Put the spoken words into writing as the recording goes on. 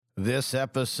This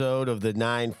episode of the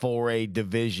 948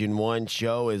 Division I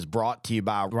show is brought to you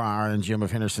by Ryan and Jim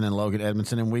of Henderson and Logan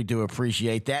Edmondson, and we do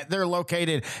appreciate that. They're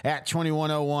located at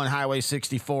 2101 Highway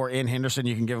 64 in Henderson.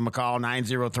 You can give them a call,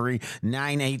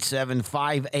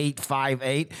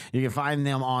 903-987-5858. You can find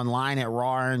them online at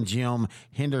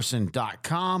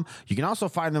rawandjimhenderson.com. You can also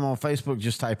find them on Facebook.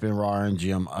 Just type in Raw and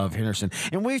Jim of Henderson.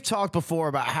 And we've talked before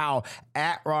about how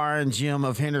at Raw and Jim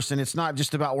of Henderson, it's not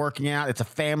just about working out. It's a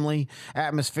family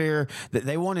atmosphere. That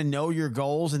they want to know your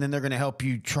goals, and then they're going to help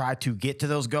you try to get to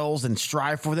those goals and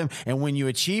strive for them. And when you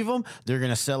achieve them, they're going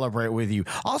to celebrate with you.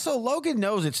 Also, Logan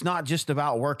knows it's not just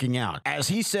about working out. As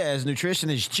he says, nutrition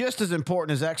is just as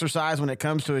important as exercise when it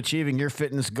comes to achieving your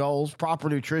fitness goals. Proper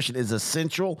nutrition is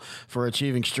essential for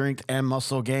achieving strength and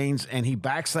muscle gains, and he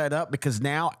backs that up because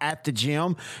now at the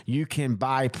gym, you can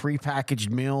buy prepackaged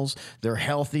meals. They're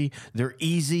healthy, they're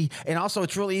easy, and also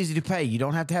it's really easy to pay. You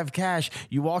don't have to have cash.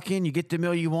 You walk in, you get the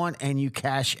meal you want, and you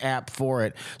cash app for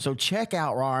it. So check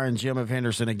out Raw and Jim of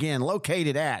Henderson, again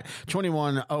located at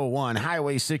 2101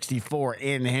 Highway 64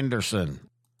 in Henderson.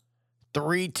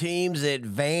 3 teams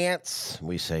advance.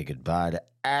 We say goodbye to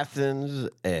Athens,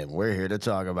 and we're here to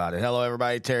talk about it. Hello,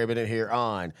 everybody. Terry Bennett here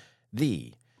on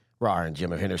the Raw and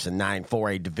Jim of Henderson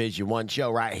 948 Division I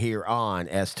show right here on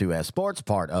S2S Sports,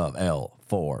 part of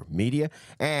L4 Media.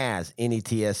 As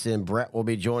NETSN, Brett will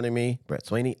be joining me, Brett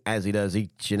Sweeney, as he does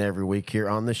each and every week here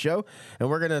on the show. And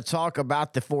we're going to talk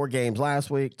about the 4 games last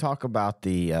week, talk about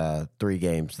the 3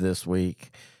 games this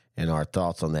week, and our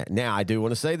thoughts on that. Now, I do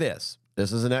want to say this.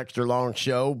 This is an extra long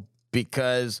show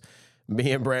because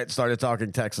me and Brett started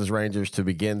talking Texas Rangers to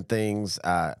begin things.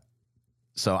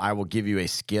 So I will give you a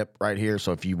skip right here.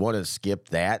 So if you want to skip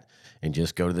that and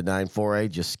just go to the 948,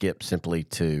 just skip simply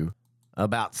to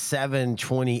about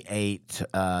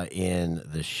 7:28 in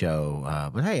the show.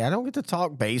 But hey, I don't get to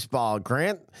talk baseball.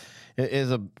 Grant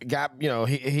is a guy,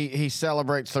 he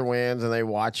celebrates their wins and they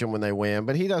watch them when they win,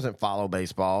 but he doesn't follow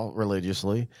baseball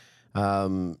religiously.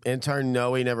 Intern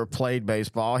Noe never played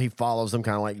baseball. He follows them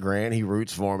kind of like Grant. He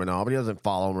roots for them and all, but he doesn't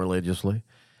follow them religiously.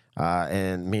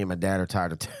 And me and my dad are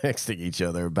tired of texting each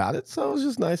other about it. So it was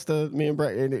just nice to me and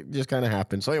Brett, and it just kind of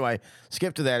happened. So anyway,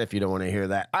 skip to that if you don't want to hear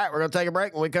that. All right, we're going to take a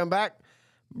break. When we come back,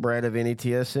 Brett of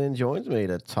NETSN joins me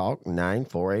to talk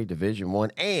 948 Division I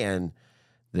and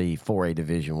the 4A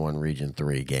Division I Region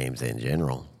 3 games in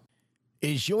general.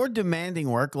 Is your demanding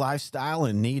work lifestyle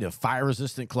in need of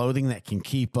fire-resistant clothing that can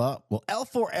keep up? Well,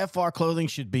 L4FR clothing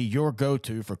should be your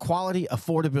go-to for quality,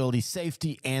 affordability,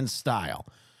 safety, and style.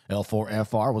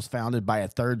 L4FR was founded by a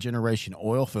third-generation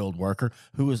oil field worker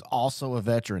who is also a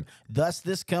veteran. Thus,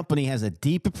 this company has a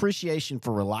deep appreciation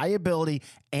for reliability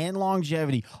and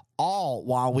longevity, all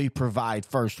while we provide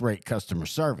first-rate customer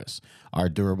service. Our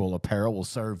durable apparel will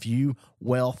serve you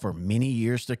well for many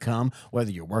years to come,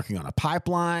 whether you're working on a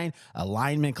pipeline, a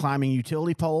lineman climbing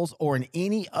utility poles, or in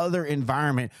any other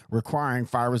environment requiring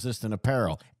fire-resistant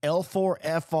apparel.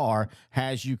 L4FR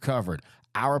has you covered.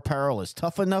 Our apparel is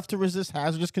tough enough to resist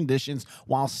hazardous conditions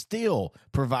while still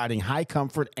providing high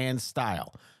comfort and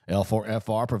style.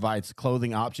 L4FR provides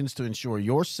clothing options to ensure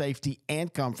your safety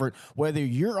and comfort, whether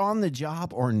you're on the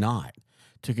job or not.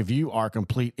 To view our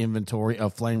complete inventory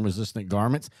of flame-resistant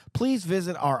garments, please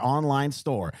visit our online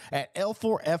store at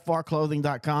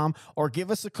l4frclothing.com or give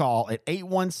us a call at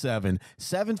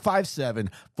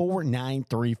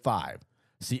 817-757-4935.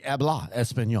 Si habla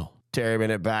español. Terry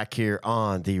Bennett back here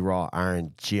on the Raw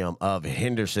Iron Gym of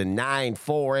Henderson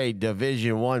 948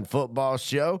 Division I football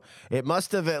show. It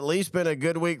must have at least been a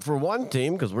good week for one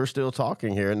team because we're still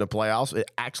talking here in the playoffs. It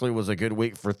actually was a good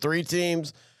week for 3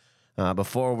 teams.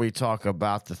 Before we talk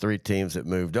about the 3 teams that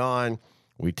moved on,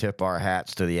 we tip our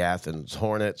hats to the Athens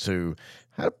Hornets, who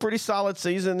had a pretty solid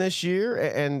season this year,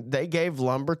 and they gave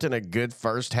Lumberton a good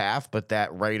first half, but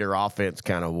that Raider offense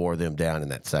kind of wore them down in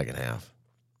that second half.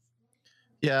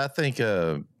 Yeah, I think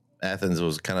Athens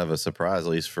was kind of a surprise, at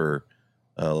least for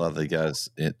a lot of the guys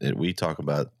we talk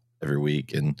about every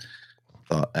week. And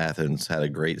thought Athens had a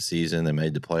great season. They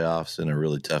made the playoffs in a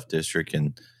really tough district.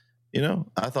 And,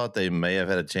 I thought they may have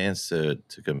had a chance to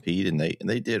compete, and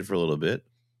they did for a little bit.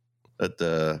 But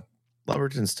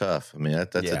Lumberton's tough. I mean,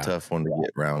 that's a tough one to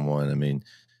get round one. I mean,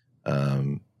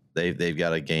 they've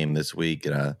got a game this week,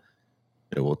 and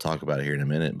we'll talk about it here in a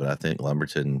minute. But I think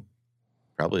Lumberton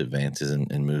probably advances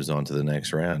and moves on to the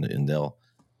next round, and they'll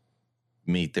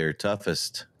meet their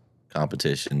toughest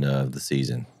competition of the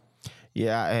season.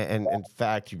 Yeah, and in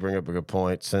fact, you bring up a good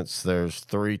point. Since there's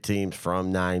 3 teams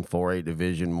from 948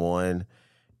 Division I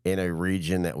in a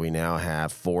region that we now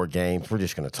have 4 games, we're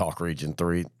just going to talk Region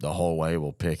 3 the whole way.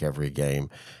 We'll pick every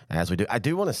game as we do. I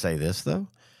do want to say this, though.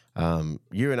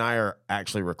 You and I are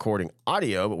actually recording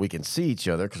audio, but we can see each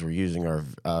other because we're using our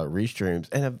restreams.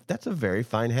 And that's a very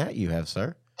fine hat you have,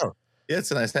 sir. Oh, yeah,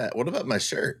 it's a nice hat. What about my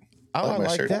shirt? Oh, I my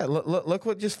like shirt. that. Look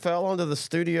what just fell into the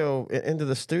studio,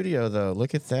 though.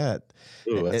 Look at that.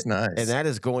 Ooh, that's nice. And that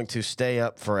is going to stay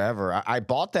up forever. I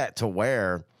bought that to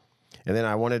wear, and then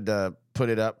I wanted to put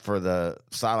it up for the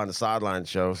sideline to sideline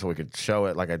show so we could show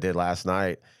it like I did last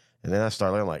night. And then I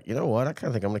started looking like, you know what? I kind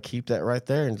of think I'm going to keep that right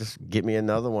there and just get me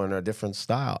another one, a different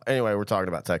style. Anyway, we're talking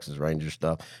about Texas Rangers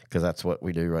stuff because that's what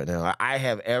we do right now. I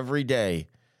have every day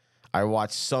I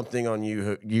watch something on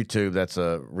YouTube that's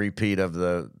a repeat of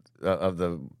the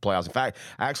playoffs. In fact,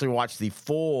 I actually watched the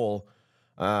full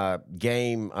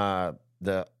game,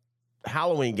 the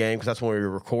Halloween game, because that's when we were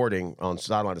recording on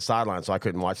sideline to sideline, so I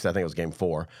couldn't watch that. I think it was game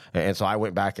 4, and so I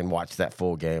went back and watched that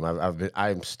full game.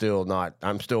 I'm still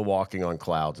walking on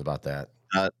clouds about that.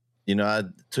 I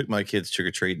took my kids trick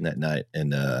or treating that night,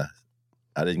 and I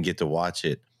didn't get to watch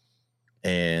it.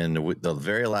 And the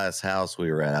very last house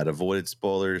we were at, I'd avoided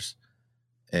spoilers.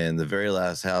 And the very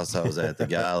last house I was at, the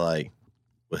guy like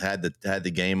had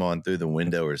the game on through the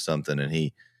window or something, and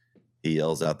he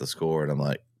yells out the score, and I'm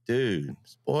like, dude,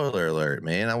 spoiler alert,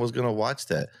 man! I was gonna watch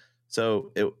that,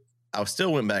 so I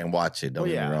still went back and watched it. Don't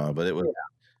get me wrong, but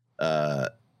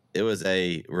it was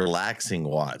a relaxing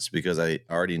watch because I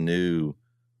already knew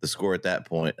the score at that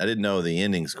point. I didn't know the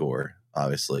ending score,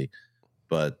 obviously,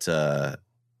 but I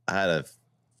had a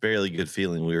fairly good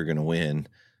feeling we were going to win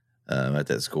at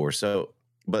that score. So,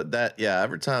 but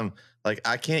every time, like,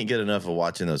 I can't get enough of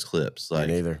watching those clips. Like,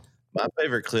 me neither. My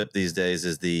favorite clip these days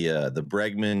is the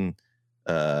Bregman.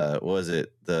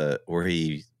 Where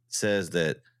he says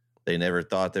that they never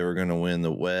thought they were going to win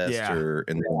the West,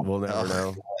 we'll never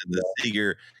know. The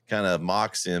Seager kind of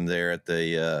mocks him there at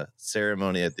the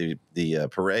ceremony at the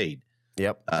parade.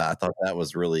 Yep, I thought that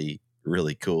was really,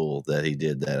 really cool that he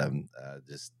did that.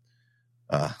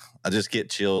 I just get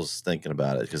chills thinking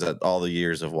about it because all the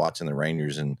years of watching the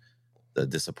Rangers and the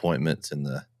disappointments and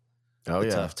the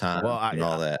tough times and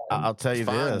all that. I'll tell you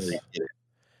this.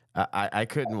 I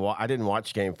couldn't. I didn't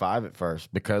watch Game 5 at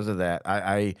first because of that.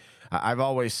 I've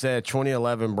always said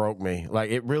 2011 broke me. Like,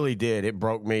 it really did. It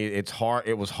broke me. It's hard.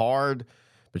 It was hard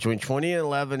between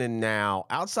 2011 and now.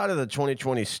 Outside of the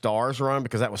 2020 Stars run,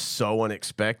 because that was so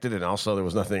unexpected, and also there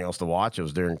was nothing else to watch. It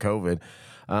was during COVID.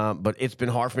 But it's been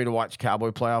hard for me to watch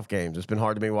Cowboy playoff games. It's been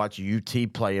hard to me to watch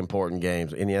UT play important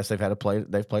games. And yes, they've played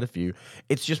a few.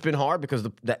 It's just been hard because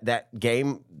that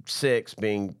Game 6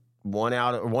 being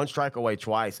one strike away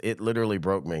twice, it literally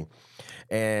broke me.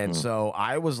 And so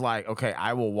I was like, okay,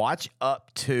 I will watch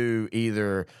up to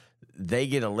either they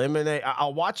get eliminated.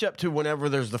 I'll watch up to whenever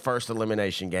there's the first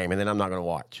elimination game, and then I'm not going to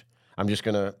watch. I'm just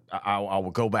going to, I will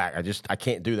go back. I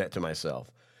can't do that to myself.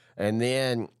 And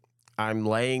then I'm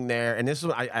laying there, and this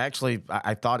is,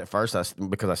 I thought at first,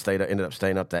 because I ended up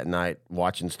staying up that night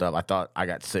watching stuff, I thought I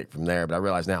got sick from there, but I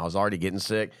realized now I was already getting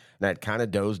sick, and I'd kind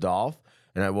of dozed off.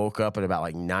 And I woke up at about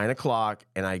like 9 o'clock,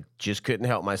 and I just couldn't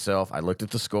help myself. I looked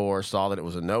at the score, saw that it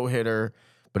was a no-hitter,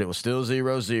 but it was still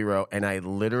 0-0. And I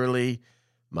literally,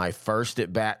 my first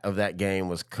at bat of that game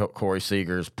was Corey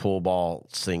Seager's pull ball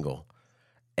single.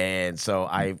 And so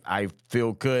I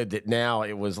feel good that now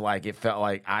it felt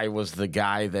like I was the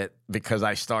guy that, because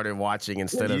I started watching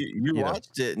instead of you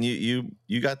watched it and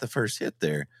you got the first hit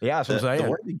there. Yeah, that's what I'm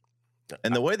saying.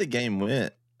 The way the game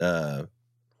went,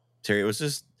 Terry, it was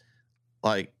just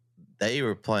like they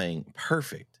were playing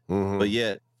perfect, but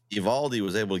yet Evaldi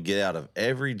was able to get out of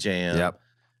every jam. Yep.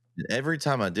 And every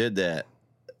time I did that,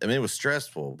 I mean, it was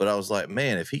stressful, but I was like,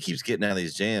 man, if he keeps getting out of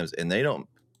these jams and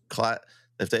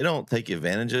if they don't take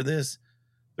advantage of this,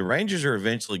 the Rangers are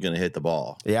eventually going to hit the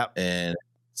ball. Yep. And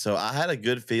so I had a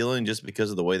good feeling just because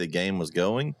of the way the game was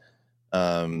going.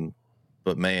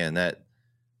 But man, that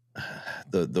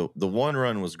the one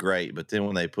run was great, but then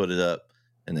when they put it up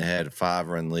and they had a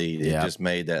 5-run lead, it just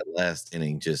made that last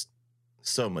inning just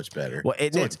so much better. Well,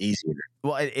 it's easier.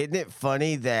 Well, isn't it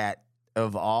funny that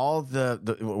of all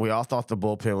we all thought the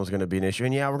bullpen was going to be an issue,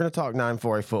 and we're going to talk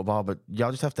 9-4A football, but y'all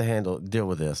just have to deal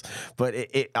with this. But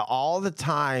all the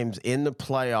times in the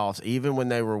playoffs, even when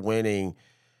they were winning,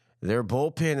 their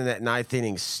bullpen in that 9th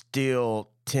inning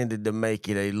still tended to make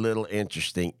it a little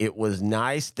interesting. It was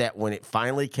nice that when it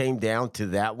finally came down to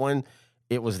that one,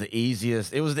 it was the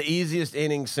easiest. It was the easiest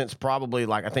inning since probably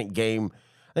game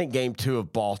 2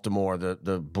 of Baltimore. The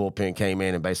bullpen came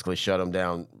in and basically shut them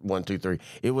down 1, 2, 3.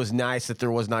 It was nice that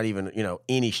there was not even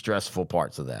any stressful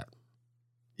parts of that.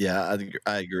 Yeah,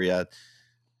 I agree.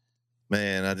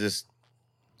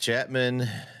 Chapman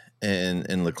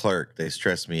and Leclerc, they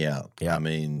stress me out. Yeah. I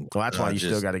mean, well, that's why you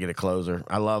still got to get a closer.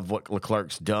 I love what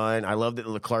Leclerc's done. I love that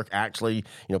Leclerc actually,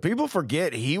 people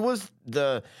forget he was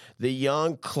the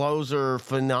young closer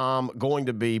going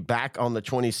to be back on the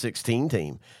 2016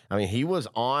 team. I mean, he was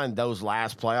on those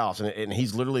last playoffs, and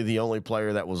he's literally the only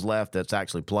player that was left that's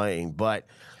actually playing. But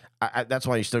that's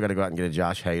why you still got to go out and get a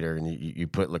Josh Hader, and you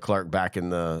put Leclerc back in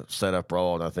the setup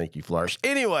role, and I think you flourish.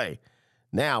 Anyway.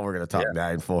 Now we're going to talk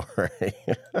 9-4.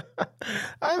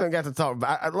 I haven't got to talk.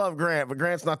 I love Grant, but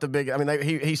Grant's not the big. I mean,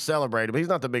 he celebrated, but he's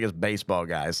not the biggest baseball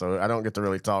guy, so I don't get to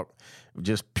really talk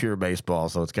just pure baseball.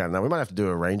 So it's kind of. Now we might have to do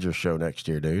a Rangers show next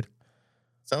year, dude.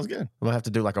 Sounds good. We'll have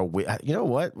to do like a week. You know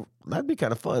what? That'd be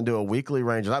kind of fun. Do a weekly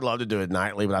Rangers. I'd love to do it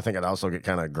nightly, but I think I'd also get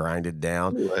kind of grinded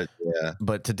down. Yeah.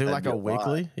 But to do like a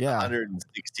weekly,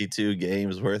 162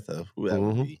 games worth of. That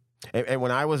would be. And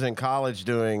when I was in college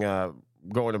doing.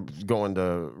 Going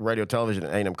to radio television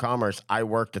at A&M Commerce, I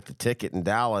worked at the Ticket in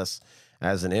Dallas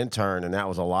as an intern, and that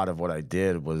was a lot of what I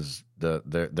did was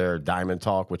their Diamond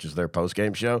Talk, which is their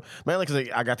post-game show, mainly because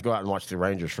I got to go out and watch the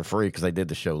Rangers for free because they did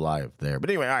the show live there. But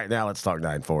anyway, all right, now let's talk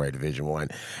 9-4A Division I.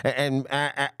 And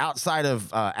outside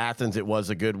of Athens, it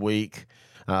was a good week.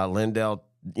 Lindell,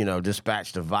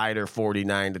 dispatched a Viter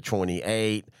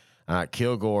 49-28.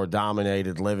 Kilgore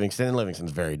dominated Livingston, and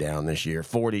Livingston's very down this year,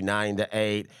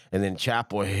 49-8. And then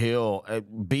Chapel Hill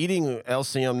beating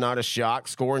LCM, not a shock.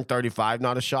 Scoring 35,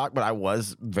 not a shock. But I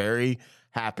was very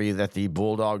happy that the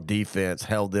Bulldog defense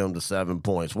held them to 7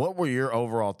 points. What were your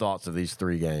overall thoughts of these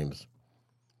three games?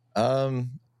 I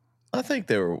think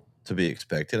they were to be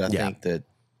expected. I think that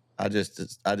I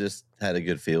just had a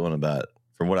good feeling about,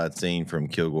 from what I'd seen from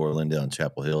Kilgore, Lindell, and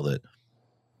Chapel Hill, that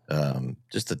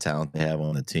just the talent they have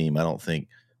on the team. I don't think,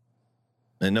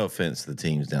 and no offense to the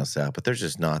teams down south, but there's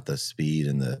just not the speed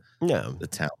and the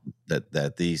talent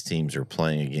that these teams are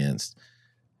playing against.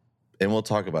 And we'll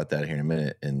talk about that here in a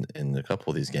minute in a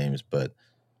couple of these games. But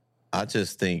I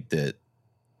just think that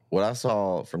what I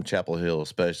saw from Chapel Hill,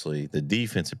 especially the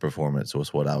defensive performance,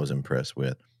 was what I was impressed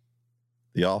with.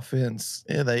 The offense,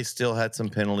 they still had some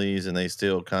penalties, and they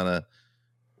still kind of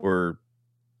were.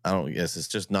 I don't guess it's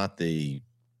just not the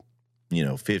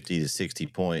 50 to 60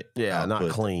 point. Yeah, not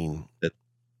clean.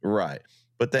 Right.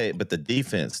 But the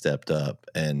defense stepped up,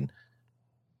 and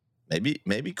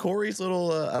maybe Corey's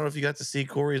little I don't know if you got to see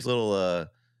Corey's little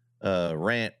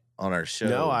rant on our show.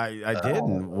 No, I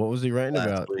didn't. What was he ranting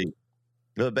about?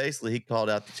 But basically he called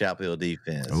out the Chapel Hill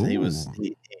defense. Ooh.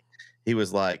 He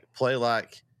was like, play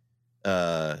like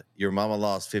your mama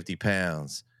lost 50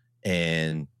 pounds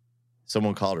and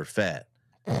someone called her fat.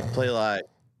 Play like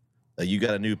you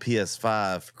got a new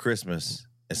PS5 for Christmas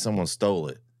and someone stole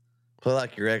it. Play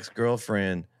like your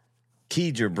ex-girlfriend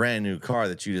keyed your brand new car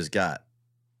that you just got.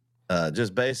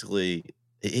 Just basically,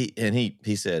 he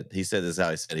said this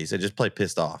how he said. He said, just play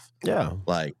pissed off. Yeah.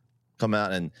 Like, come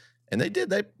out and they did.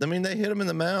 They hit him in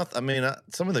the mouth. I mean,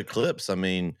 some of the clips,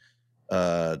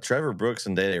 Trevor Brooks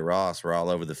and Dede Ross were all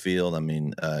over the field. I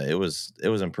mean, it was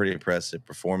a pretty impressive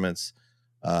performance.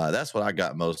 That's what I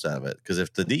got most out of it. Because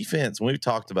if the defense, and we've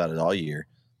talked about it all year,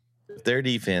 if their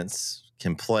defense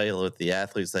can play with the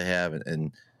athletes they have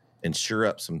and sure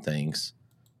up some things,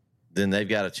 then they've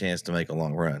got a chance to make a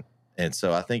long run. And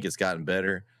so I think it's gotten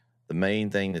better. The main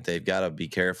thing that they've got to be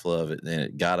careful of, and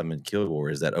it got them in Kilgore,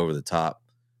 is that over the top,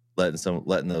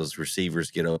 letting those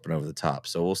receivers get open over the top.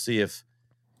 So we'll see if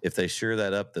they sure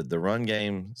that up. The run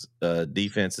game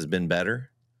defense has been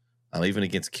better. Even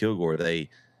against Kilgore, they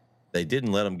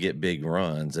didn't let them get big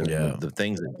runs, and the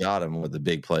things that got them were the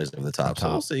big plays over the top. So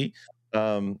we'll see.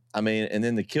 And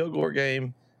then the Kilgore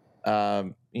game,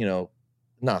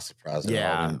 not surprising.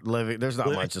 Yeah, there's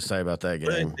not much to say about that game.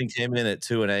 Livingston came in at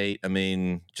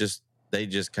 2-8. They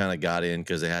just kind of got in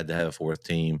because they had to have a fourth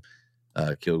team.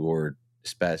 Kilgore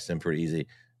dispatched them pretty easy.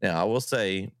 Now, I will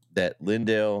say that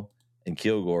Lindell and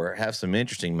Kilgore have some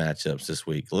interesting matchups this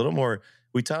week. A little more.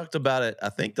 We talked about it, I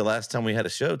think, the last time we had a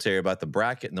show, Terry, about the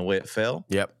bracket and the way it fell.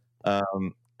 Yep.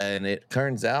 And it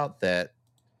turns out that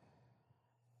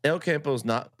El Campo's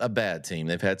not a bad team.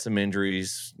 They've had some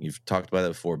injuries. You've talked about that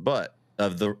before. But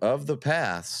of the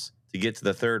paths to get to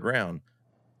the third round,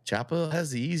 Chapel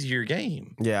has the easier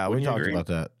game. Yeah, we talked about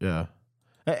that. Yeah.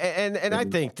 And I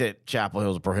think that Chapel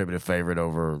Hill's a prohibitive favorite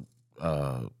over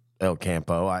El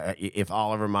Campo. If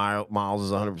Oliver Miles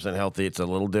is 100% healthy, it's a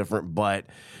little different. But,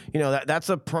 that's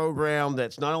a program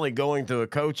that's not only going through a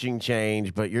coaching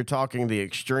change, but you're talking the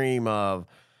extreme of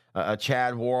a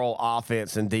Chad Worrell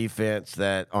offense and defense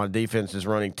that on defense is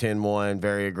running 10-1,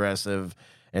 very aggressive,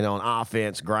 and on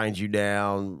offense grinds you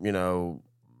down,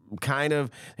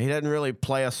 he doesn't really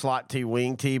play a slot T,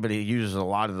 wing T, but he uses a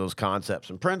lot of those concepts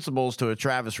and principles to a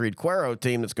Travis Reed Cuero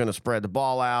team that's going to spread the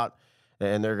ball out.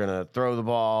 And they're going to throw the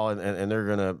ball, and they're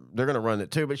going to run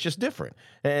it too, but it's just different.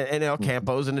 And El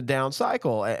Campo's in the down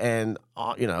cycle, and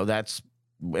that's.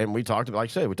 And we talked about, like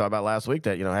I said, we talked about last week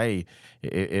that, hey,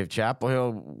 if Chapel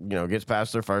Hill, gets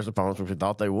past their first opponents, which we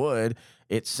thought they would,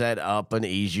 it set up an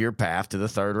easier path to the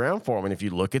third round for them. And if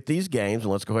you look at these games,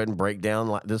 and let's go ahead and break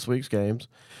down this week's games.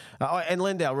 And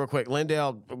Lindale, real quick,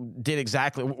 Lindale did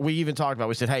exactly, we even talked about,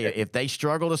 we said, hey, if they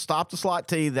struggle to stop the slot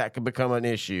T, that could become an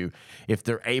issue. If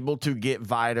they're able to get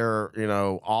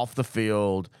Viter, off the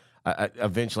field,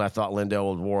 eventually I thought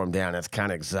Lindale would wore him down. That's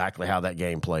kind of exactly how that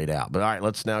game played out. But all right,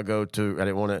 let's now go to. I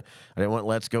didn't want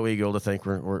Let's Go Eagle to think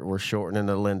we're shortening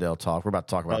the Lindale talk. We're about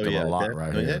to talk about them a lot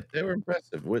right here. They were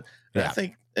impressive. I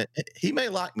think he may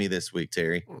like me this week,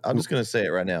 Terry. I'm just going to say it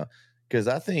right now because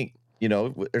I think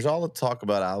there's all the talk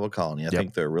about Iowa Colony. I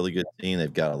think they're a really good team.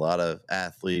 They've got a lot of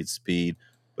athletes, speed,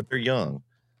 but they're young.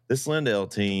 This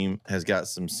Lindale team has got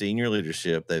some senior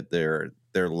leadership. That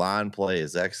their line play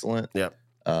is excellent. Yep.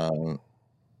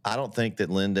 I don't think that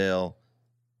Lindale.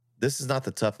 This is not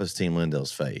the toughest team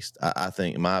Lindale's faced. I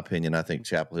think, in my opinion,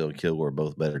 Chapel Hill and Kilgore are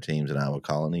both better teams than Iowa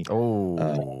Colony.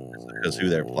 Because who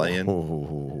they're playing.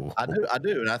 I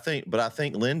do, and I think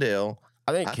Lindale.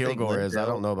 I think Kilgore is. I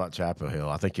don't know about Chapel Hill.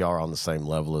 I think y'all are on the same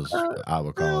level as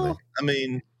Iowa Colony. I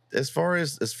mean, as far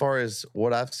as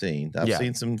what I've seen, I've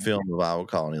seen some film of Iowa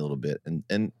Colony a little bit,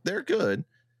 and they're good,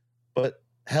 but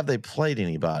have they played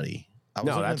anybody?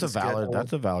 No, that's a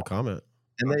valid comment.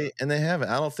 And they haven't.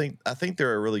 I think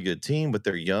they're a really good team, but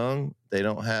they're young. They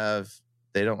don't have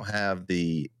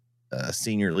the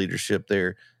senior leadership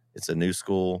there. It's a new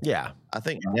school. Yeah. I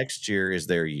think next year is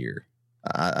their year.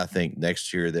 I think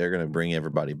next year they're going to bring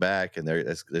everybody back, and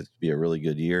it's going to be a really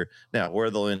good year. Now, where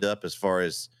they'll end up as far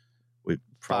as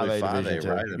probably 5A,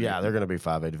 right? Yeah, they're going to be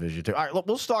 5A Division 2. All right,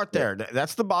 we'll start there.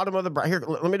 That's the bottom of the bracket. Here,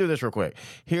 let me do this real quick.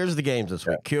 Here's the games this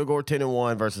week. Kilgore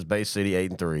 10-1 versus Bay City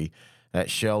 8-3 at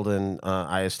Sheldon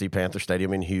ISD Panther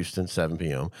Stadium in Houston, 7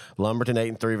 p.m. Lumberton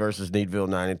 8-3 versus Needville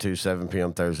 9-2, 7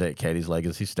 p.m. Thursday at Katie's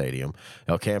Legacy Stadium.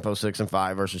 El Campo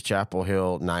 6-5 versus Chapel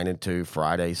Hill 9-2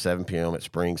 Friday 7 p.m. at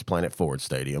Springs Planet Ford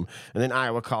Stadium. And then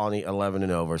Iowa Colony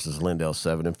 11-0 versus Lindale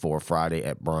 7-4 Friday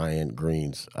at Brian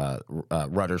Green's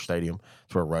Rudder Stadium.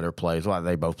 It's where Rudder plays. Well,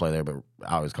 they both play there, but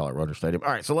I always call it Rudder Stadium.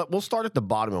 All right, so we'll start at the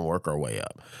bottom and work our way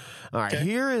up. All right,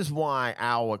 Here is why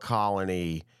Iowa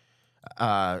Colony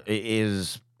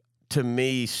is, to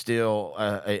me, still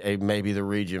a maybe the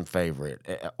region favorite,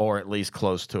 or at least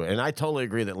close to it. And I totally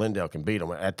agree that Lindale can beat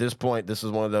them. At this point, this is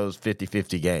one of those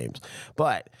 50-50 games.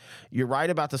 But you're right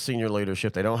about the senior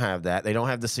leadership. They don't have that. They don't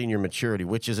have the senior maturity,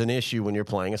 which is an issue when you're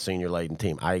playing a senior-laden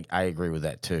team. I agree with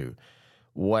that, too.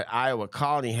 What Iowa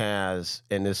Colony has,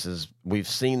 and we've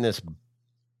seen this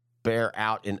bear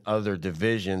out in other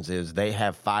divisions, is they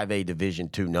have 5A Division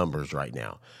II numbers right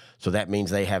now. So that means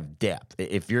they have depth.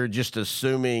 If you're just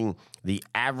assuming the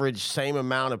average same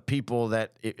amount of people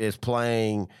that is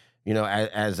playing,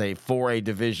 as a 4A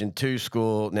Division II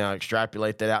school, now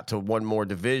extrapolate that out to one more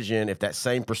division. If that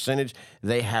same percentage,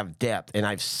 they have depth, and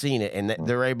I've seen it. And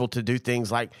they're able to do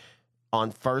things like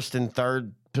on first and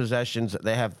third possessions,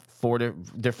 they have 4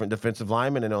 different defensive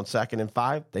linemen, and on second and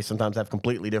 5, they sometimes have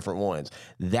completely different ones.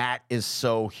 That is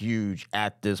so huge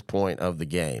at this point of the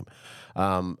game.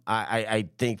 I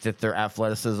think that their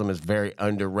athleticism is very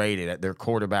underrated. Their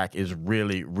quarterback is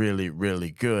really, really,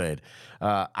 really good.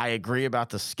 I agree about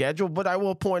the schedule, but I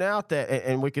will point out that,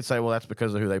 and we could say, well, that's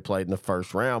because of who they played in the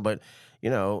first round. But,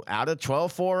 out of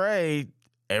 12-4A,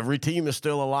 every team is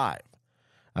still alive.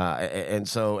 And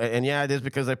it is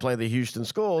because they play the Houston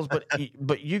schools,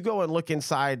 but you go and look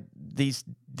inside these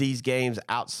games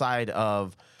outside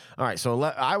of. All right, so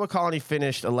Iowa Colony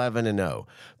finished 11-0.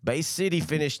 Bay City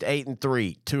finished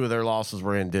 8-3. 2 of their losses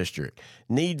were in district.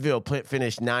 Needville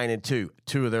finished 9-2.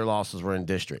 2 of their losses were in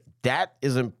district.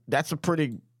 That's a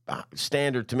pretty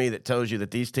standard to me that tells you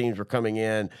that these teams were coming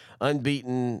in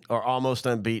unbeaten or almost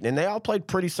unbeaten, and they all played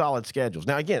pretty solid schedules.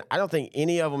 Now, again, I don't think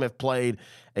any of them have played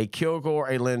a Kilgore,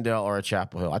 a Lindale, or a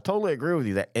Chapel Hill. I totally agree with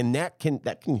you and that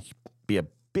can be a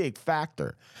big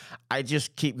factor. I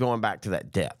just keep going back to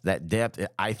that depth. That depth,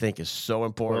 I think, is so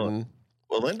important.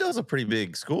 Well, Lindale's a pretty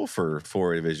big school for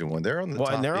Division I. They're on the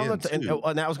top and they're end,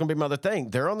 and that was going to be my other thing.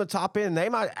 They're on the top end. They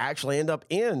might actually end up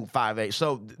in 5A.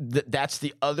 So that's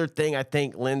the other thing I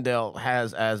think Lindale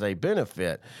has as a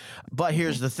benefit. But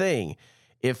here's the thing.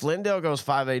 If Lindale goes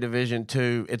 5A Division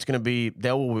II,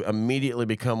 they will immediately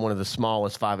become one of the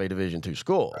smallest 5A Division II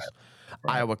schools.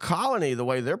 Right. Iowa Colony, the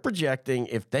way they're projecting,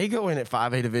 if they go in at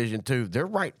 5A Division II, they're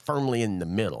right firmly in the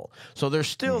middle. So there's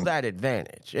still that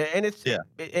advantage, and it's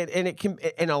and it can,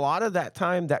 and a lot of that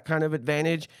time, that kind of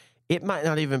advantage, it might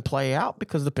not even play out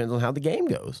because it depends on how the game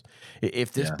goes.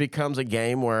 If this becomes a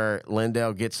game where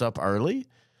Lindale gets up early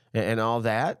and all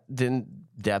that, then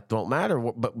depth won't matter.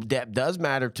 But depth does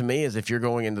matter to me is if you're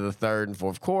going into the third and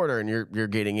fourth quarter and you're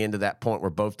getting into that point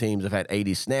where both teams have had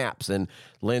 80 snaps and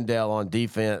Lindale on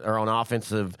defense or on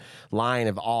offensive line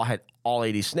have all had all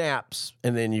 80 snaps,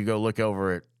 and then you go look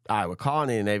over at Iowa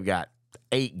Colony and they've got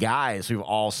 8 guys who've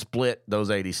all split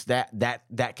those 80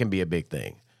 that can be a big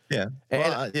thing. Yeah.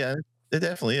 Well, yeah, it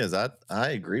definitely is. I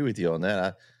agree with you on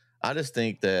that. I just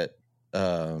think that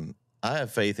I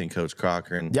have faith in Coach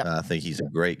Cochran. Yep. I think he's a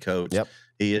great coach. Yep.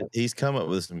 He's come up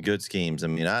with some good schemes. I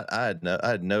mean, I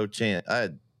had no chance. I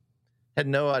had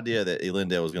no idea that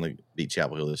Lindale was going to beat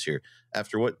Chapel Hill this year.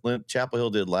 After what Chapel Hill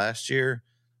did last year,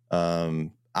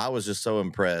 I was just so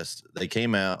impressed. They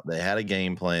came out, they had a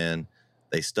game plan,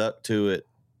 they stuck to it,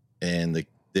 and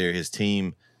his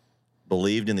team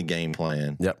believed in the game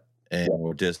plan. Yep. And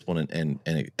were disciplined and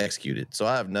executed. So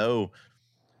I know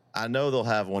they'll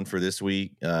have one for this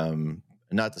week.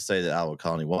 Not to say that Iowa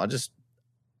Colony will. I just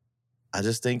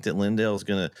think that Lindale's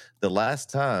gonna. The last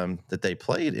time that they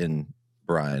played in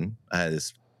Bryan, I had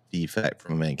this defect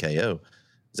from a man KO.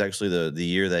 It's actually the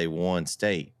year they won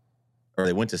state, or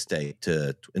they went to state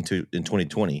in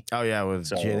 2020. Oh yeah, with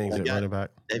Jennings at running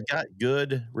back. They've got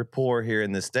good rapport here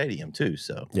in this stadium too.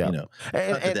 So and not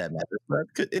that matters, but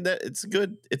it's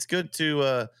good. It's good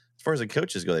to as far as the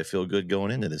coaches go, they feel good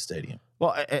going into this stadium.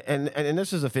 Well, and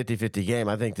this is a 50-50 game.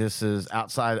 I think this is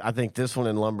outside. I think this one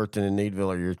in Lumberton and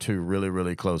Needville are your 2 really,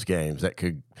 really close games that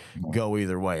could go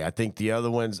either way. I think the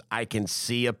other ones, I can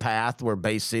see a path where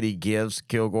Bay City gives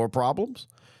Kilgore problems.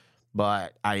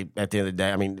 But at the end of the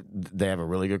day, I mean, they have a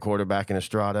really good quarterback in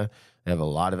Estrada. They have a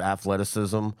lot of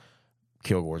athleticism.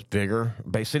 Kilgore's bigger.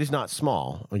 Bay City's not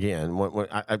small. Again,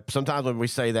 sometimes when we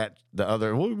say that,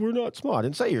 we're not small. I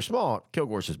didn't say you're small.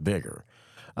 Kilgore's just bigger.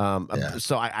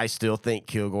 So I still think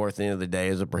Kilgore at the end of the day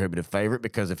is a prohibitive favorite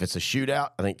because if it's a shootout,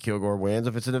 I think Kilgore wins.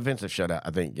 If it's a defensive shutout,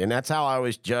 I think. And that's how I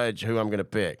always judge who I'm going to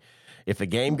pick. If a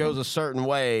game goes a certain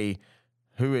way,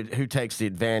 who takes the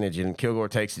advantage, and Kilgore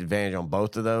takes the advantage on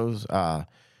both of those.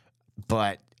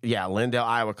 But yeah, Lindale,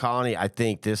 Iowa Colony, I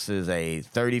think this is a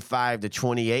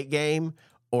 35-28 game,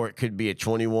 or it could be a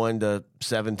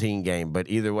 21-17 game. But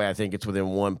either way, I think it's within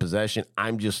one possession. I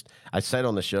said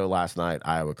on the show last night,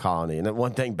 Iowa Colony, and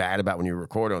one thing bad about when you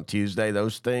record on Tuesday,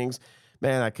 those things,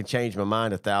 man, I can change my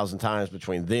mind 1,000 times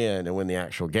between then and when the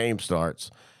actual game starts.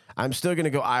 I'm still going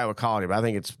to go Iowa Colony, but I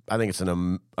think it's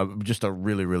just a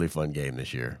really, really fun game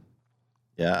this year.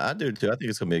 Yeah, I do too. I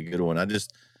think it's going to be a good one.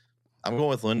 I'm going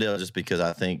with Lindale just because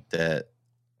I think that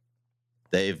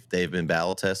they've been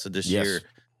battle tested this year.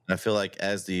 And I feel like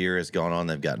as the year has gone on,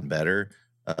 they've gotten better.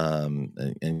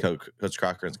 And Coach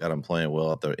Cochran's got them playing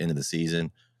well at the end of the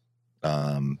season.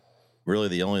 Really,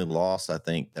 the only loss I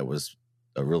think that was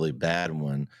a really bad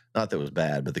one, not that it was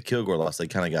bad, but the Kilgore loss, they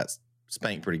kind of got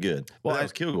spanked pretty good. Well, that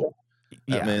was Kilgore.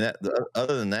 Yeah. I mean,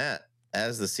 other than that,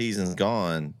 as the season's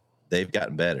gone, they've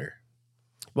gotten better.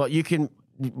 Well, you can.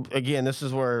 Again, this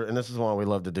is why we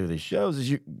love to do these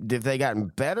shows. If they gotten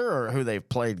better or who they've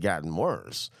played gotten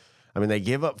worse. I mean, they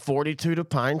give up 42 to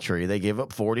Pine Tree. They give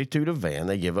up 42 to Van.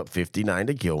 They give up 59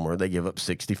 to Gilmer. They give up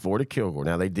 64 to Kilgore.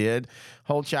 Now, they did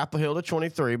hold Chapel Hill to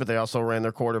 23, but they also ran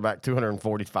their quarterback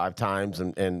 245 times,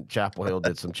 and Chapel Hill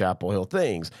did some Chapel Hill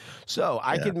things. So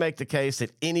I could make the case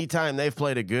that any time they've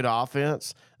played a good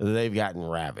offense, they've gotten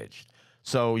ravaged.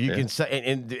 So you can say,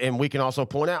 and we can also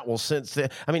point out, well,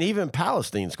 even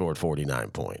Palestine scored 49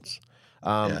 points.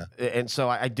 And so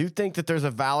I do think that there's a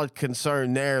valid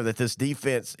concern there that this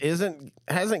defense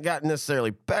hasn't gotten necessarily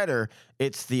better.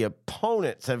 It's the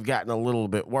opponents have gotten a little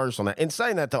bit worse on that. In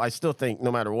saying that, though, I still think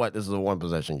no matter what, this is a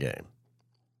one-possession game.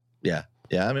 Yeah.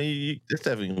 I mean, it's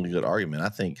definitely a good argument. I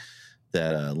think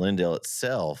that Lindale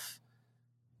itself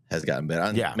has gotten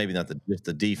better. Maybe not just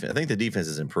the defense. I think the defense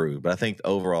has improved, but I think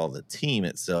overall the team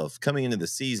itself coming into the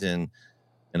season,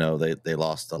 they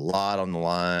lost a lot on the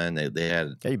line. They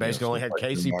had you basically only had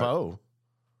Casey Poe.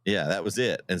 Yeah, that was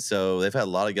it. And so they've had a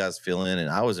lot of guys fill in, and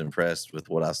I was impressed with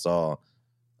what I saw.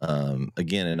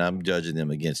 Again, and I'm judging them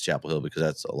against Chapel Hill because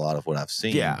that's a lot of what I've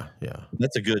seen. Yeah.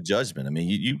 That's a good judgment. I mean,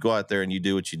 you go out there and you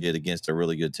do what you did against a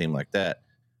really good team like that.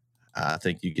 I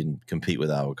think you can compete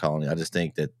with Iowa Colony. I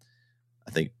think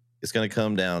it's going to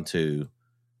come down to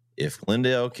if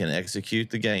Lindale can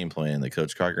execute the game plan that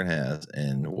Coach Cochran has,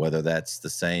 and whether that's the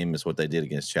same as what they did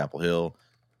against Chapel Hill,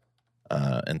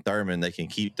 and Thurman, they can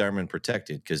keep Thurman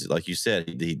protected because, like you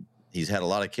said, he's had a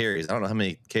lot of carries. I don't know how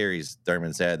many carries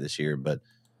Thurman's had this year, but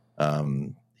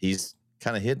he's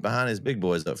kind of hid behind his big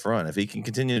boys up front. If he can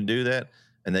continue to do that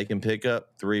and they can pick up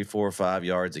 3, 4, 5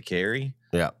 yards a carry,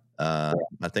 I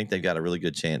think they've got a really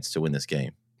good chance to win this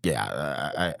game.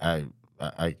 Yeah,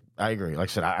 I agree. Like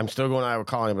I said, I'm still going Iowa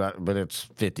calling, but it's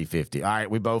 50-50. All right,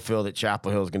 we both feel that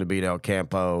Chapel Hill is going to beat El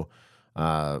Campo.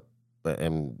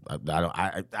 And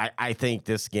I think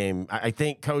this game, I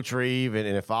think Coach Reeve, and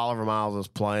if Oliver Miles is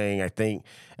playing, I think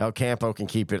El Campo can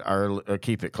keep it early, or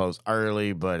keep it close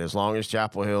early. But as long as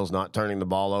Chapel Hill's not turning the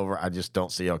ball over, I just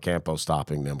don't see El Campo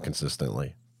stopping them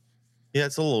consistently. Yeah,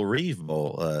 it's a little Reeve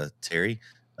Bowl, Terry.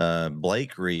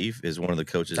 Blake Reeve is one of the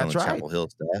coaches on the Chapel Hill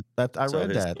staff. I read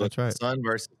that. That's right. Son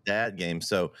versus dad game.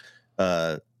 So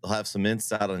they'll have some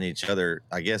insight on each other.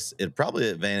 I guess it'd probably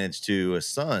advantage to a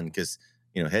son because,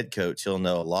 head coach, he'll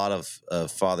know a lot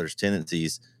of father's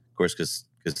tendencies, of course,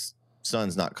 because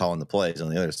son's not calling the plays on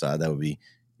the other side. That would be,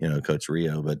 Coach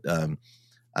Rio. But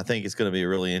I think it's going to be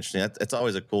really interesting. It's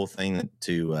always a cool thing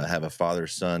to have a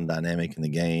father-son dynamic in the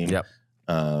game. Yep.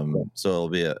 So it'll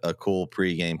be a cool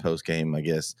pre-game, post-game, I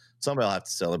guess. Somebody will have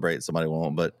to celebrate, somebody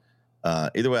won't. But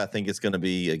either way, I think it's going to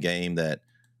be a game that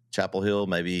Chapel Hill,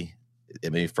 maybe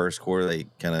first quarter, they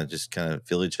kind of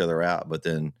feel each other out, but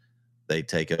then they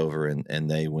take over and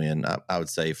they win. I would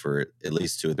say for at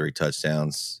least 2 or 3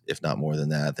 touchdowns, if not more than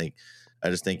that. I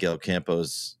just think El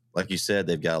Campo's, like you said,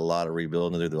 they've got a lot of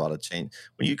rebuilding to do, a lot of change.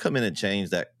 When you come in and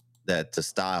change that to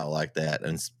style like that,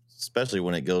 and especially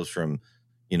when it goes from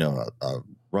a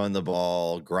run the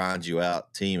ball, grind you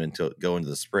out team until go into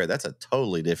the spread, that's a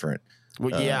totally different.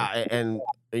 Well, yeah, and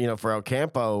for El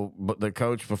Campo, the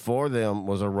coach before them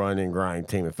was a run and grind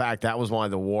team. In fact, that was why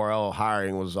the Worrell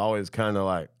hiring was always kind of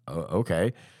like,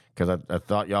 okay, because I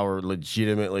thought y'all were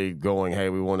legitimately going, hey,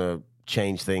 we want to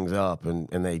change things up, and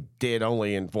they did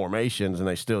only in formations, and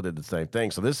they still did the same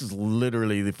thing. So this is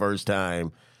literally the first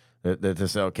time that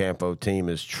this El Campo team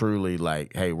is truly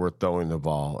like, hey, we're throwing the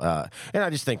ball. And I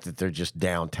just think that they're just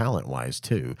down talent-wise,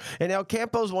 too. And El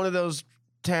Campo's one of those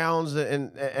towns,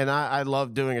 and I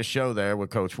love doing a show there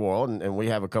with Coach Worrell, and we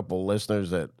have a couple of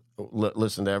listeners that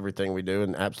listen to everything we do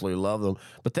and absolutely love them,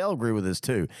 but they'll agree with this,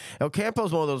 too. El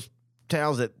Campo's one of those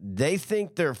towns that they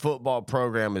think their football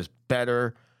program is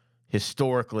better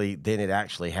historically than it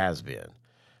actually has been.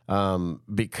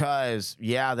 Because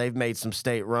they've made some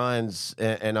state runs,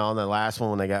 and on the last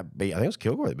one when they got beat, I think it was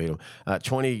Kilgore that beat them,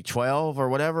 2012 or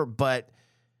whatever. But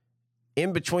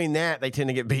in between that, they tend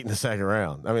to get beat in the second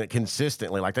round. I mean,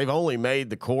 consistently, like they've only made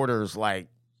the quarters like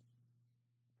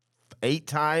 8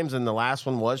 times, and the last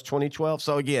one was 2012.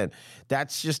 So again,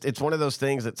 it's one of those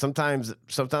things that sometimes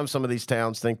some of these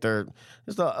towns think they're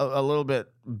just a little bit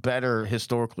better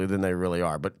historically than they really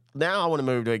are. But now I want to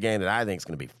move to a game that I think is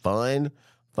going to be fun,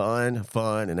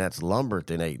 and that's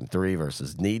Lumberton 8-3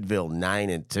 versus Needville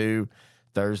 9-2.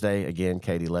 Thursday, again,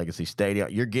 Katy Legacy Stadium.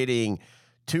 You're getting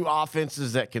 2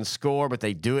 offenses that can score, but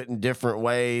they do it in different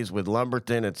ways. With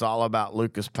Lumberton, it's all about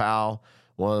Lucas Powell,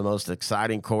 one of the most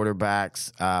exciting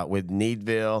quarterbacks. With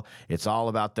Needville, it's all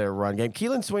about their run game.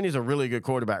 Keelan Sweeney's a really good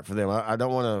quarterback for them. I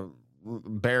don't want to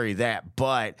bury that,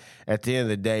 but at the end of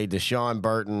the day, Deshaun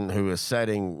Burton, who is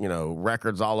setting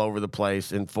records all over the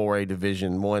place in 4A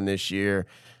Division I this year,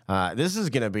 this is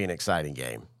going to be an exciting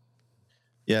game.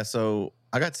 Yeah, so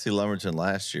I got to see Lumberton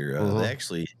last year. They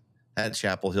actually had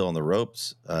Chapel Hill on the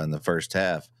ropes in the first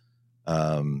half,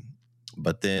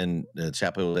 but then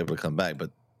Chapel Hill was able to come back. But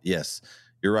yes,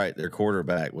 you're right. Their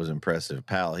quarterback was impressive.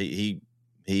 Powell, he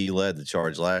led the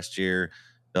charge last year.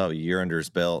 He'll have a year under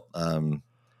his belt.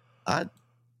 I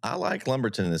like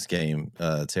Lumberton in this game,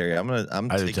 Terry. I'm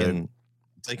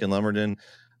taking Lumberton,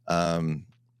 and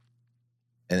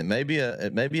it may be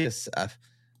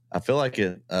I feel like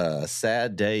a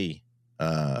sad day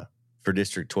for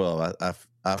District 12.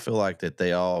 I feel like that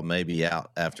they all may be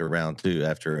out after round 2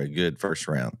 after a good first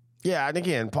round. Yeah, and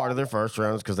again, part of their first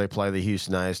round is because they play the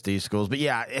Houston ISD schools. But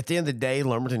yeah, at the end of the day,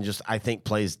 Lumberton just, I think,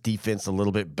 plays defense a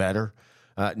little bit better.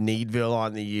 Needville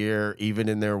on the year, even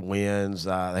in their wins,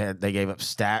 they gave up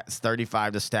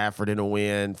 35 to Stafford in a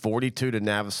win, 42 to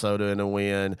Navasota in a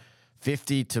win,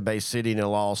 50 to Bay City in a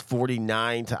loss,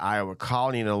 49 to Iowa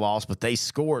Colony in a loss, but they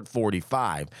scored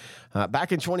 45.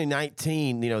 Back in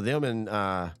 2019, them and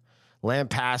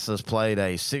Lampasas played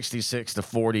a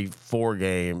 66-44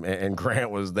 game, and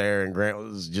Grant was there, and Grant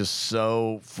was just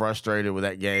so frustrated with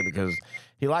that game because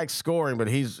he likes scoring, but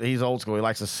he's old school. He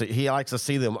likes to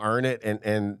see them earn it,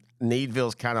 and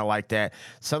Needville's kind of like that.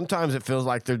 Sometimes it feels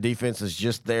like their defense is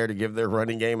just there to give their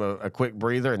running game a quick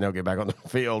breather, and they'll get back on the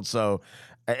field. So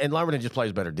And Lumberton just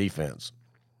plays better defense.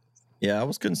 Yeah, I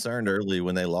was concerned early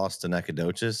when they lost to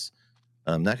Nacogdoches.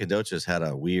 Nacogdoches had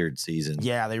a weird season.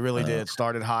 Yeah, they really did.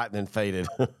 Started hot and then faded.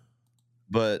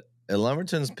 But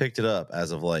Lumberton's picked it up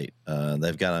as of late.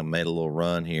 They've made a little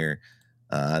run here.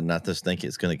 Not just think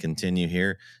it's going to continue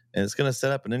here. And it's going to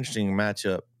set up an interesting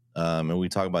matchup. And we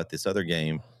talk about this other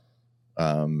game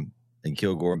in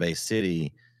Kilgore Bay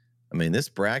City. I mean, this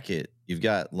bracket, you've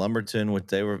got Lumberton, which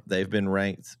they've been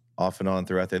ranked off and on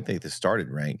throughout. I think they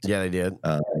started ranked. Yeah, they did.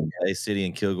 Bay City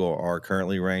and Kilgore are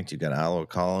currently ranked. You've got Iowa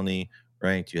Colony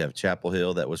ranked. You have Chapel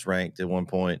Hill that was ranked at one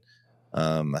point.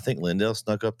 I think Lindale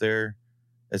snuck up there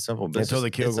at some point. Until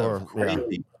the Kilgore,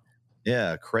 crazy,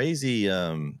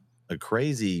 a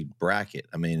crazy bracket.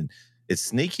 I mean, it's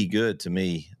sneaky good to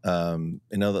me. You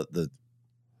know that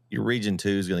your Region 2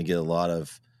 is going to get a lot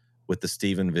of with the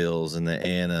Stephenvilles and the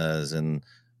Annas and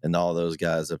all those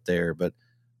guys up there, but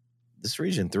this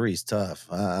Region 3 is tough.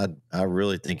 I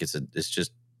really think it's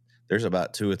just there's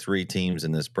about 2 or 3 teams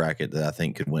in this bracket that I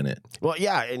think could win it. Well,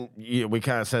 yeah, and we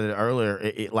kind of said it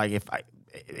earlier. Like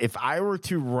if I were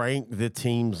to rank the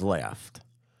teams left,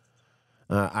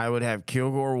 I would have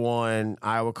Kilgore 1,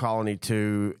 Iowa Colony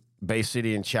 2, Bay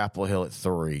City and Chapel Hill at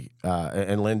 3,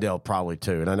 and Lindale probably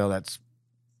 2. And I know that's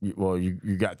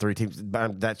you got 3 teams.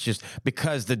 But that's just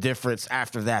because the difference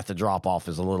after that, the drop off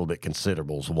is a little bit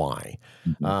considerable. Is why,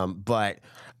 but.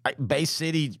 Bay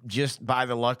City, just by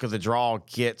the luck of the draw,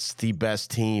 gets the best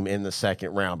team in the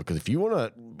second round. Because if you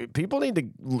want to, people need to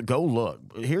go look.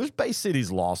 Here's Bay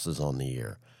City's losses on the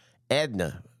year: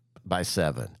 Edna by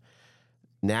 7,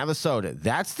 Navasota.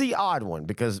 That's the odd one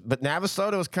but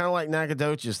Navasota was kind of like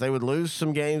Nacogdoches. They would lose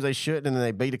some games they shouldn't, and then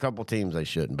they beat a couple teams they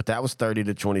shouldn't. But that was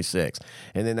 30-26,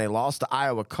 and then they lost to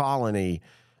Iowa Colony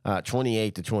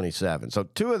 28-27. So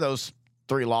 2 of those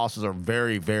 3 losses are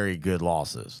very, very good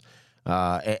losses.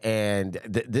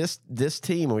 This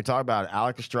team, when we talk about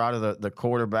Alec Estrada, the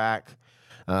quarterback,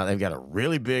 they've got a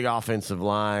really big offensive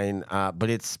line,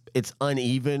 but it's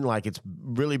uneven. Like it's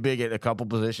really big at a couple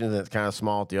positions and it's kind of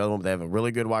small at the other one. They have a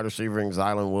really good wide receiver in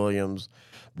Zylan Williams,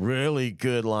 really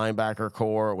good linebacker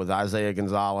core with Isaiah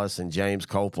Gonzalez and James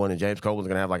Copeland. And James Copeland's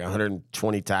going to have like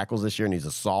 120 tackles this year, and he's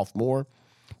a sophomore.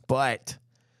 But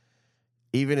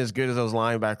even as good as those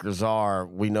linebackers are,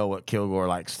 we know what Kilgore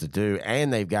likes to do.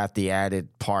 And they've got the added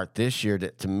part this year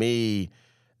that, to me,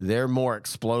 they're more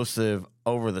explosive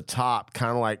over the top,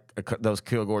 kind of like those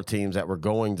Kilgore teams that were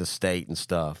going to state and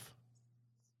stuff.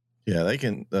 Yeah, they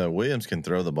can. Williams can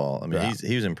throw the ball. I mean,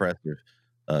 he was impressive.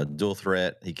 Dual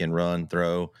threat. He can run,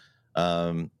 throw.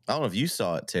 I don't know if you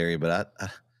saw it, Terry, but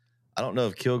I don't know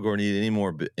if Kilgore needed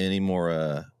any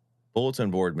more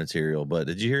bulletin board material. But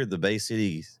did you hear the Bay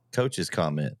City coach's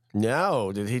comment?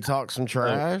 No. Did he talk some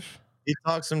trash? He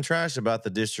talked some trash about the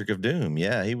District of Doom.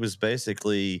 Yeah, he was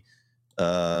basically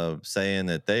saying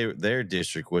that their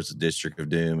district was the District of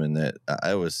Doom, and that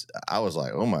I was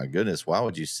like, oh my goodness, why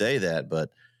would you say that?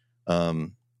 But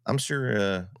I'm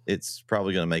sure it's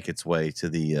probably going to make its way to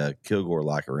the Kilgore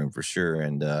locker room for sure.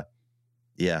 And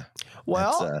yeah,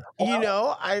 well,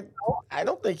 I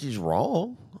don't think he's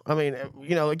wrong. I mean,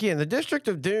 again, the District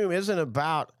of Doom isn't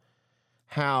about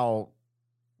how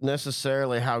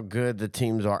good the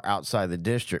teams are outside the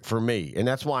district for me. And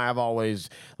that's why I've always,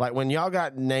 like, when y'all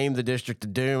got named the District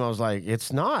of Doom, I was like,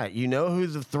 it's not. You know who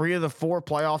the 3 of the 4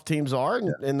 playoff teams are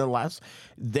in the last,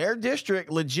 their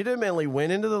district legitimately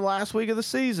went into the last week of the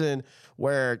season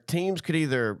where teams could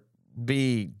either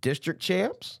be district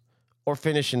champs or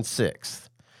finish in 6th.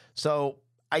 So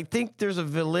I think there's a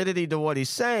validity to what he's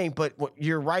saying, but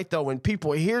you're right, though. When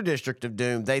people hear District of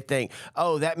Doom, they think,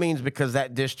 oh, that means because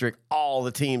that district, all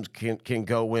the teams can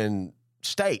go win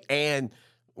state. And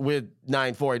with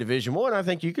 9-4 Division I, I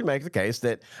think you can make the case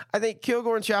that I think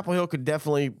Kilgore and Chapel Hill could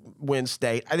definitely win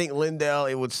state. I think Lindale,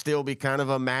 it would still be kind of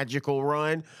a magical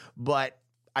run, but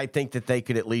I think that they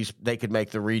could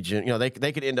make the region.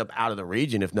 They could end up out of the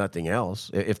region if nothing else,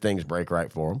 if things break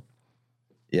right for them.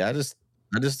 Yeah, I just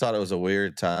thought it was a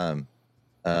weird time.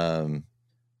 And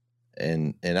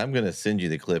I'm going to send you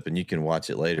the clip and you can watch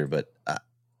it later. But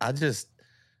I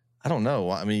don't know.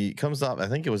 I mean, it comes off, I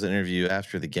think it was an interview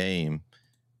after the game.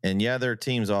 And yeah, their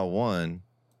teams all won,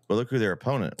 but look who their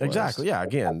opponent was. Exactly. Yeah.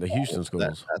 Again, the Houston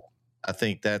schools. I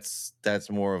think that's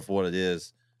more of what it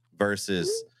is versus,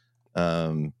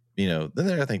 then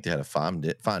I think they had a fine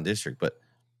district, but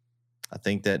I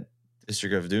think that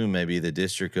District of Doom may be the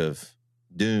District of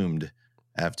Doomed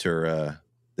after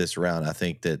this round. I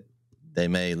think that they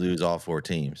may lose all 4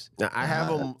 teams. Now, I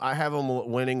have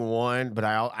them winning one, but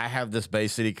I have this Bay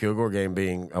City Kilgore game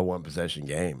being a 1-possession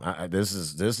game. This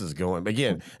is going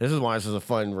again. This is why this is a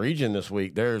fun region this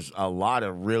week. There's a lot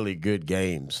of really good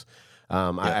games.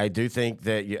 I do think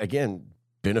that again,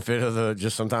 benefit of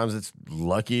just sometimes it's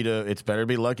better to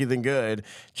be lucky than good.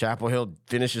 Chapel Hill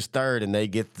finishes 3rd and they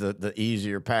get the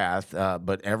easier path.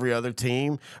 But every other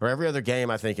team or every other game,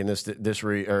 I think in this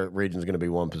region is going to be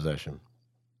 1 possession.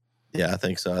 Yeah, I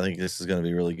think so. I think this is going to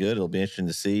be really good. It'll be interesting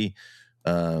to see.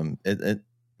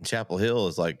 Chapel Hill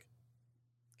is like,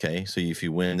 okay, so if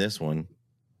you win this one,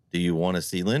 do you want to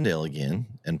see Lindale again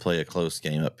and play a close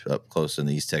game up close in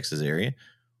the East Texas area?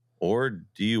 Or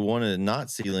do you want to not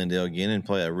see Lindale again and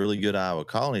play a really good Iowa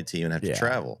Colony team and have to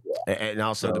travel? And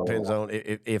also depends on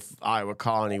if Iowa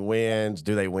Colony wins,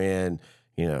 do they win,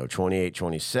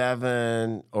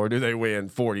 28-27, or do they win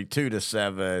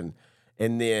 42-7?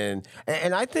 And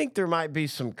I think there might be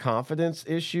some confidence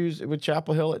issues with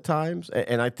Chapel Hill at times.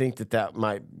 And I think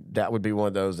that would be one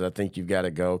of those that I think you've got to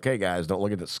go, okay, guys, don't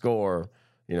look at the score.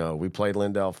 We played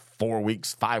Lindale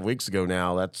 5 weeks ago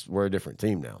now. We're a different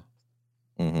team now.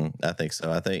 Mm-hmm. I think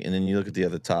so. And then you look at the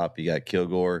other top, you got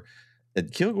Kilgore. The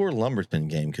Kilgore Lumberton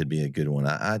game could be a good one.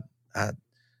 I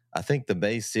think the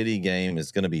Bay City game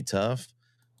is going to be tough,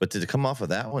 but to come off of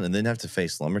that one and then have to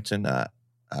face Lumberton, I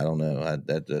don't know.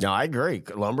 No, I agree.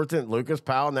 Lumberton, Lucas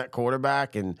Powell, and that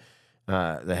quarterback, and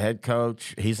the head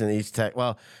coach, he's in East Tech.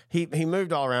 Well, he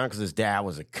moved all around because his dad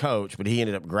was a coach, but he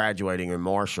ended up graduating in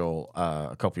Marshall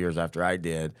a couple years after I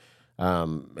did.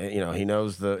 He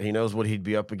knows what he'd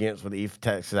be up against with East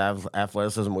Texas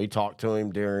athleticism. We talked to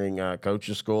him during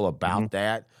coaches school about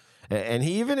that, and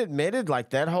he even admitted like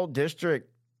that whole district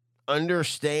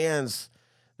understands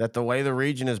that the way the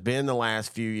region has been the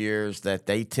last few years, that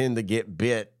they tend to get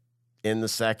bit in the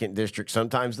second district,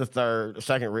 sometimes the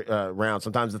second round,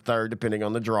 sometimes the third, depending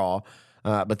on the draw.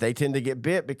 But they tend to get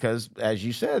bit because, as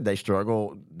you said, they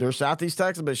struggle. They're Southeast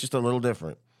Texas, but it's just a little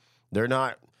different. They're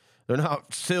not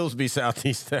Silsbee,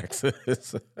 Southeast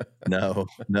Texas. No.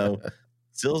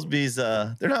 Silsbee's,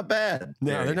 they're not bad.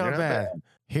 No, they're not bad.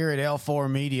 Here at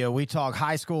L4 Media, we talk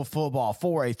high school football,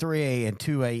 4A, 3A, and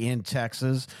 2A in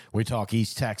Texas. We talk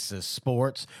East Texas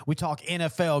sports. We talk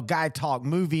NFL, guy talk,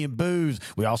 movie, and booze.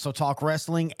 We also talk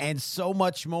wrestling and so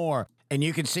much more. And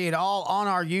you can see it all on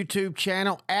our YouTube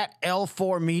channel at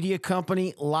L4 Media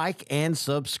Company. Like and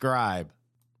subscribe.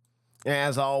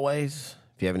 As always,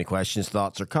 if you have any questions,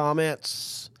 thoughts, or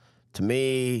comments, to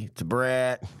me, to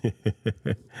Brett,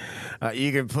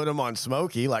 you can put them on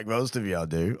Smokey like most of y'all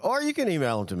do, or you can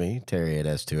email them to me, Terry at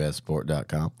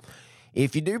s2ssport.com.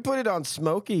 If you do put it on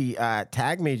Smokey,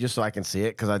 tag me just so I can see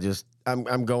it, because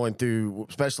I'm going through,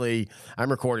 especially I'm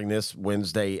recording this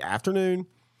Wednesday afternoon,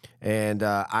 and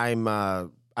I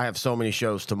have so many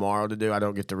shows tomorrow to do. I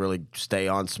don't get to really stay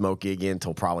on Smokey again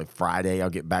until probably Friday. I'll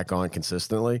get back on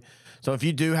consistently. So if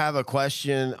you do have a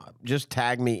question, just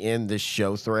tag me in this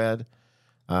show thread,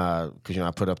 because I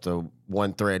put up the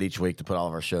one thread each week to put all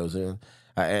of our shows in,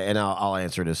 and I'll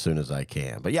answer it as soon as I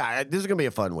can. But yeah, this is gonna be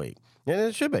a fun week, and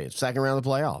it should be. It's second round of the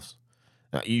playoffs.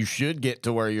 Now, you should get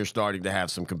to where you're starting to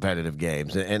have some competitive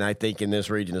games, and I think in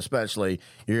this region especially,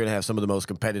 you're gonna have some of the most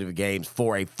competitive games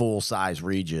for a full size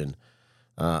region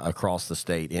across the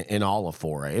state in all of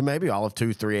 4A, and maybe all of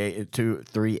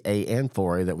 3A and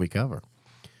 4A that we cover.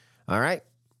 All right.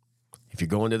 If you're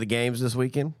going to the games this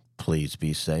weekend, please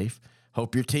be safe.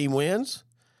 Hope your team wins.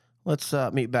 Let's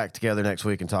meet back together next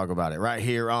week and talk about it right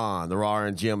here on the Raw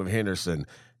and Jim of Henderson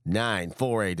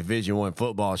 9-4A Division I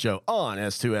football show on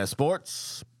S2S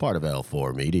Sports, part of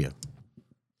L4 Media.